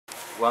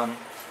1.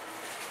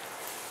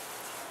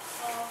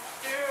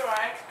 Do you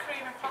like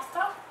creamy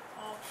pasta?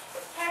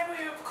 Have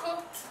you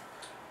cooked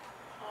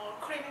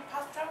creamy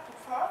pasta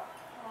before?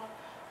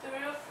 Do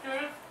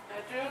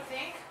you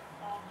think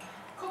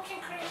cooking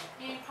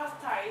creamy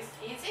pasta is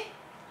easy?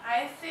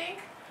 I think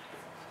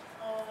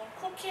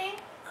cooking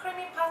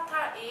creamy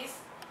pasta is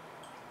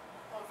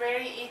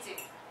very easy.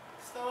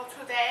 So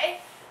today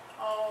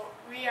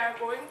we are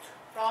going to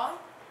learn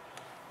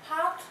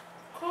how to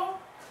cook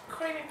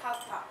creamy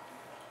pasta.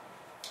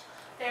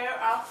 There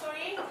are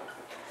 3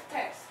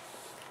 steps.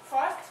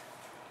 First,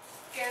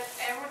 get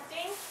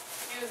everything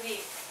you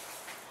need.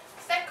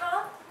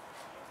 Second,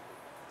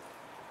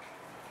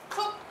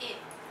 cook it.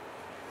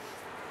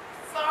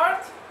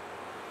 Third,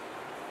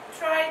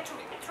 try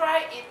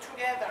it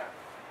together.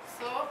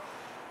 So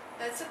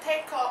let's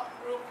take a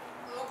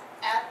look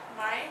at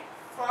my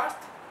first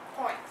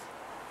point.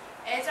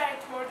 As I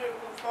told you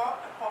before,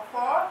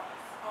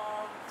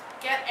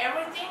 get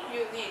everything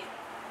you need.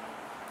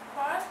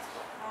 First,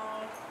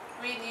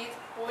 we need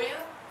oil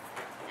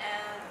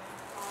and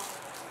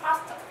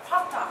pasta.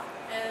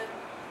 And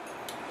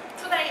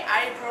today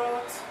I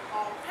brought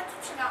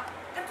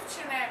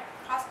fettuccine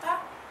pasta,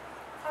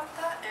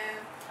 and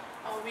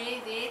we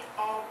need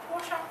a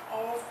portion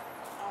of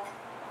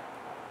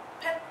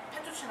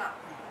fettuccine.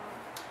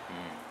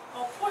 A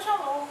portion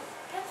of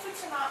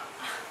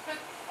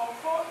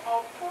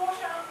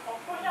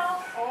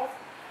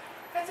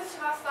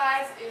fettuccine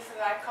size is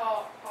like a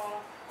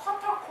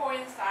quarter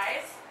coin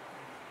size.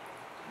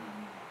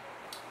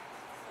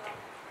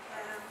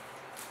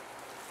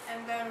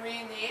 And then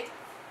we need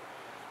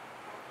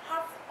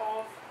half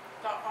of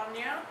the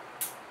onion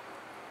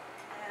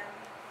and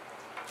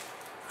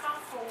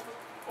half of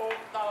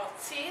the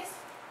cheese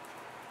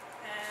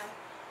and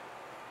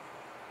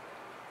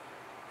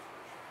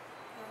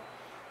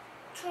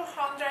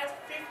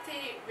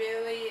 250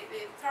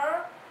 milliliter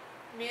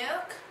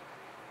milk.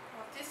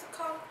 This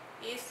cup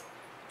is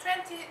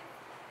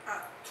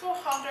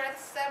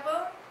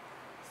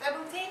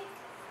 270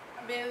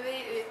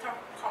 milliliter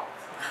cup.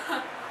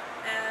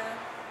 And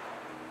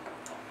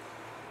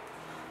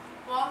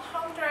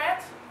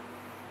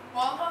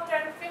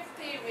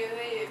 150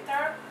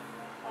 milliliter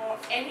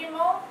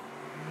animal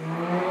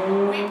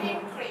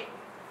whipping cream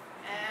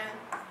and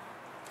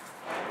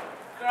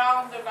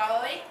ground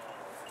garlic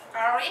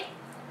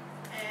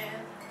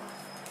and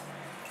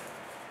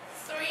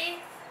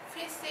 3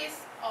 pieces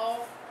of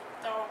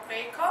the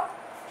bacon,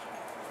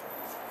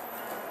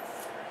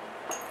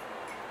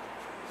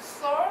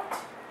 salt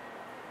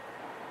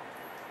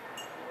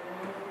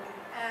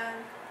and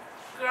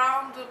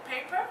ground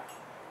pepper.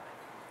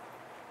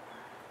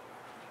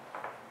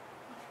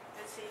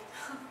 Let's see.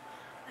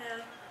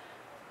 And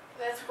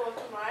let's go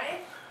to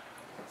my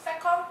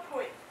second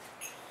point.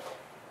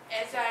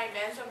 As I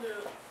mentioned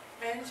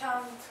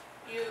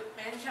you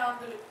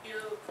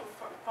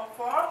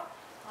before,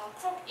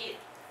 cook it.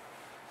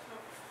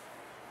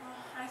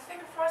 I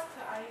think first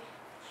I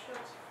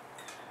should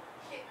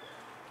hit.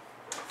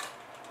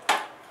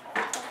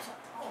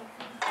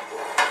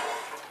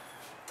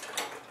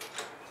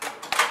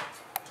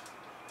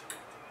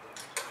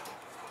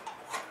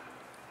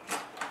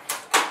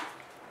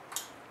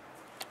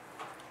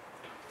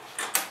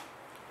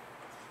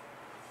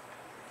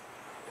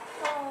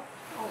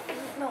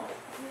 No,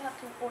 you have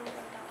to hold it down.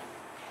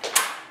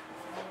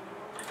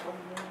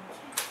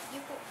 You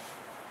put.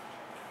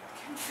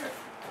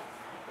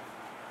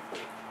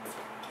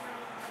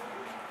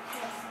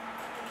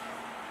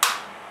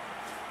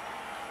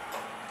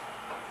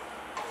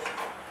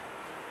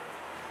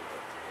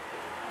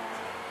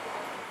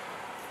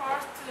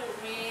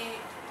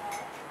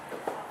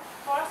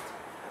 First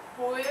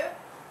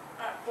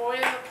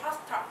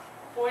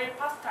boil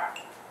pasta.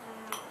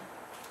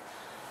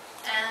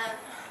 And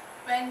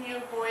when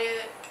you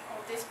boil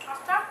this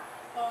pasta,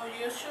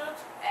 you should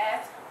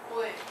add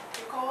oil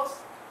because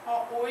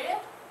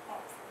oil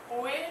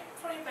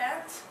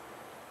prevents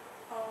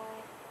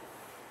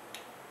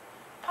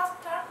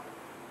pasta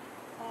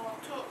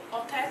to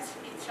attach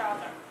each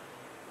other.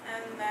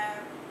 And then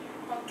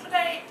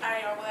today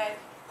I already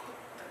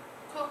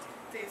cooked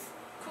this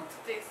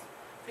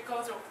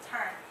because of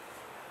time.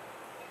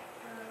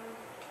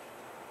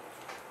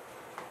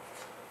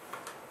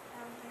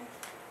 And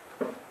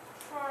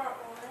pour oil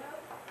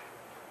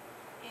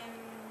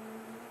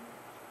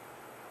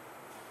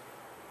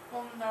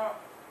on the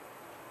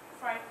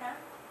fry pan.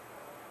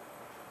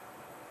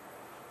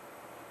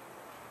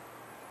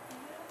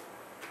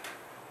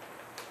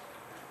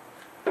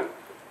 And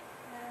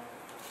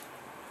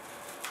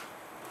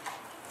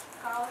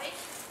garlic,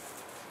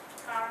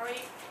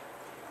 garlic.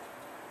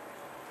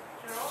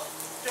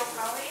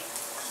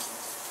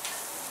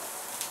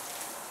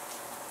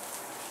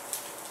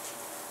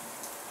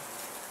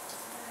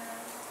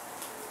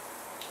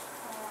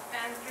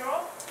 And draw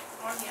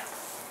onion.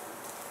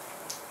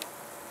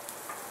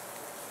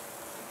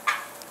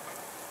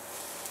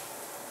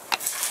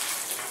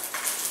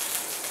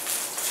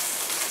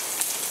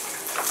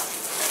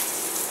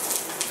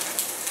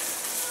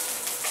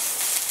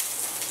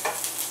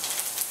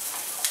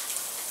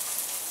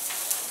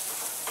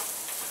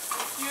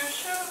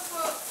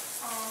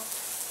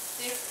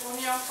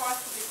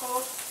 first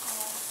because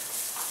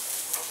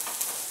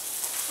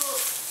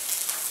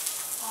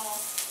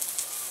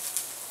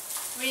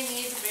we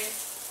need a bit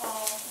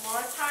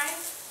more time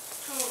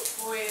to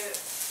boil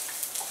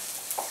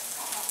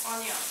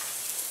onion,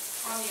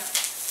 and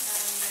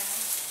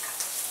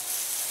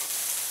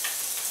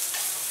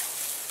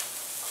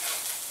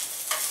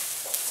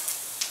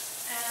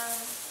then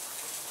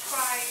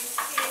fry it.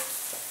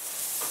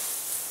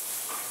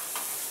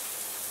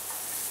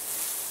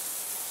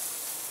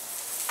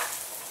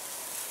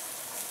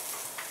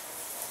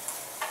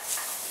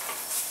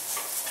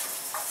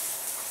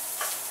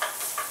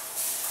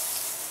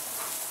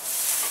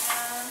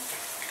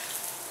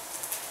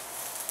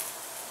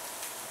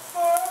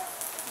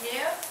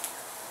 Yeah.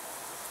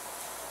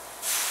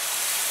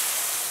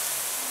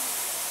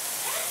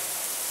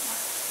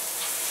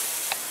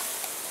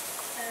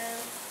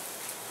 And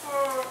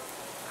for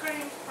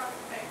cream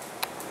frosting,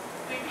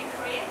 whipping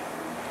cream.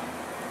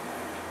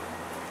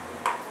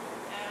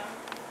 And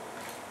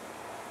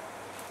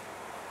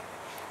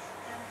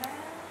then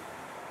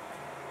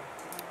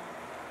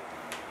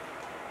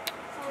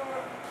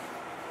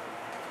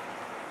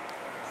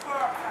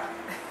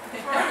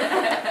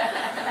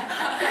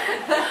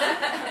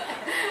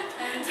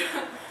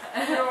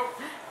and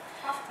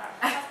pasta.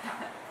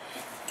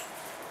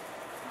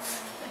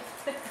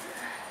 So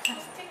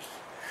sticky.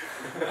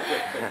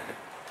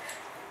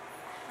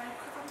 I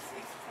couldn't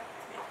expect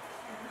it.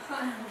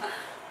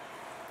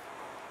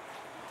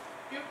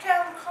 You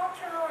can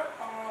control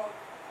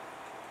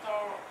the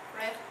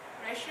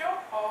ratio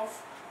of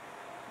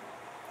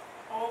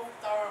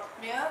the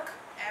milk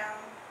and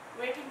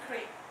whipping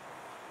cream.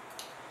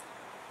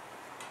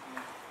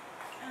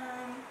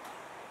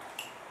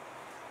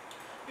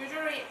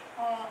 Usually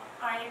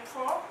I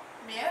pour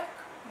milk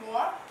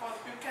more, but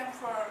you can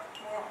pour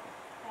more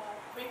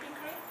whipping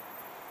cream.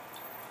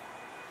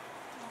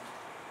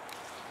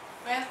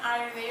 When I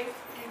lived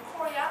in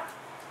Korea,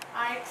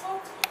 I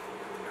cooked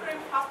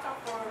cream pasta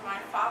for my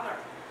father,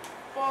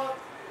 but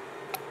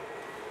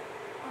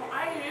I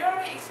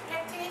really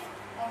expected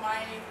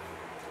my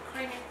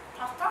creamy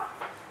pasta,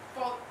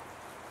 but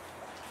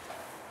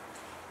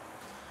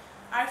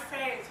I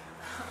failed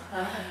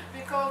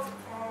because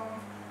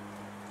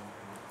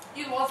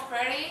it was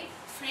very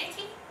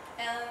sweety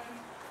and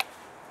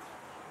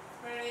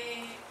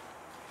very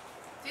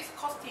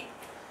disgusting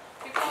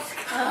because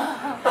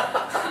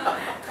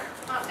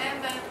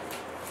and then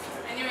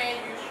anyway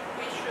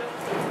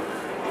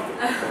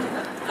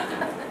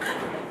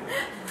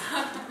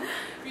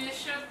we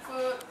should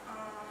put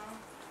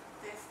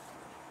this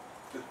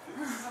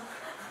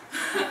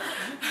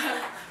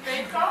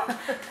bacon,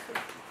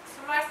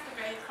 sliced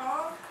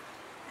bacon,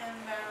 and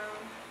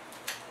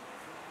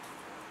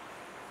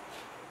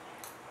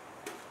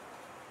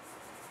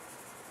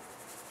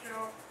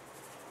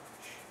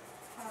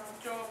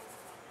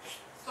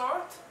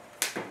salt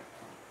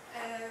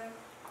and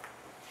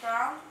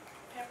brown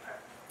pepper.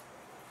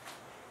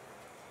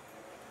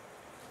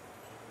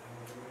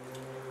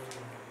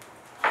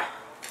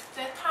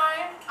 That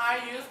time I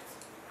used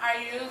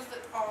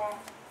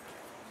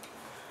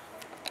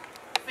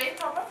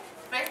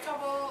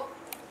vegetable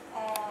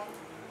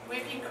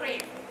whipping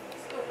cream.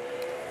 So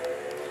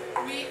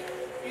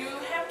you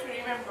have to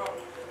remember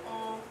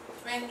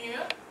when you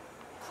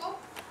cook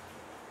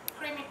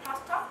creamy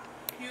pasta,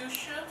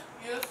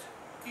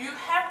 you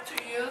have to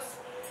use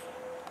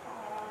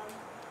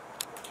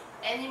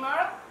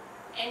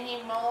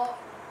animal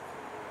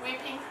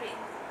whipping cream.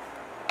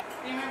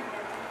 Remember.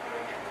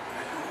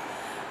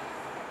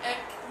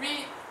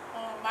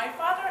 My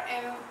father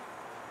and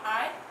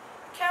I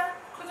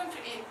couldn't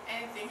eat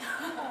anything.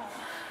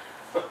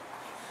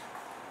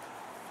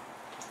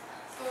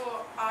 So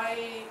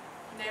I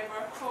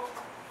never cooked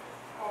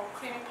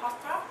creamy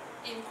pasta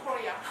in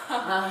Korea.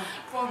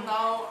 But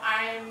now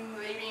I'm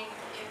living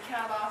in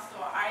Canada, so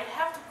I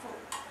have to cook.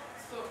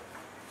 So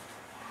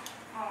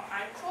I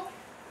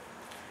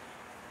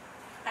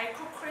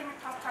cook creamy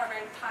pasta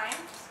many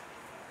times.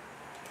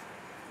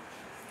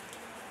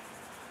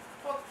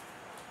 But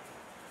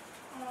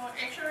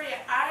actually,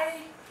 I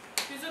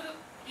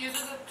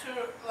used to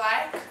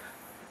like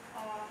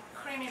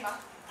creamy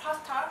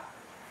pasta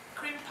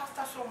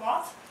so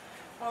much,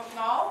 but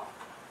now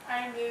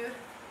I'm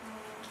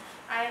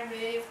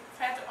really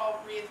fed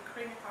up with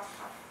creamy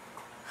pasta.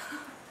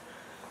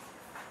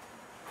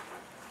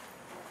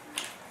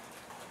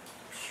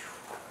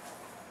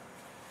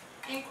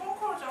 In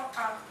conclusion,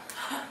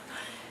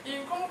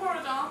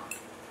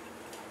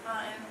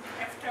 and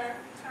after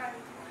time.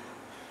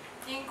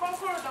 In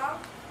conclusion,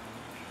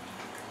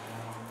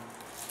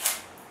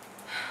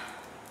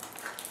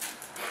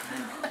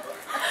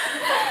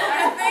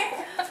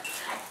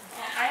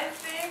 I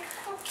think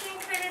cooking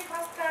creamy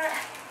pasta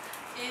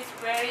is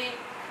very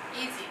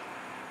easy.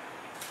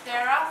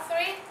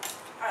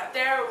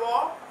 There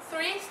were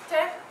three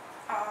steps.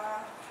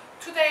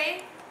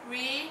 Today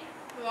we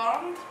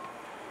learned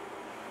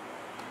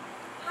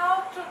how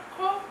to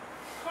cook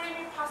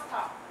creamy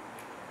pasta.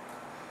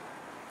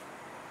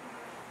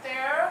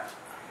 There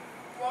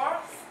were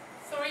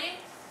three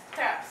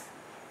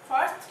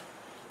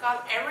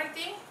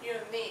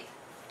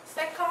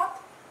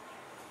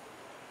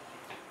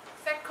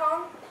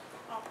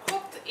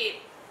eat.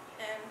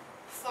 And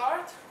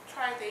third,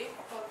 try this,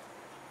 but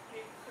we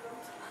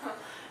couldn't.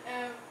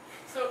 And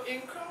so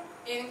in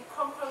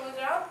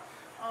conclusion,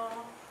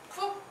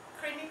 cook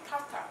creamy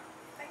pasta.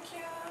 Thank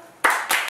you.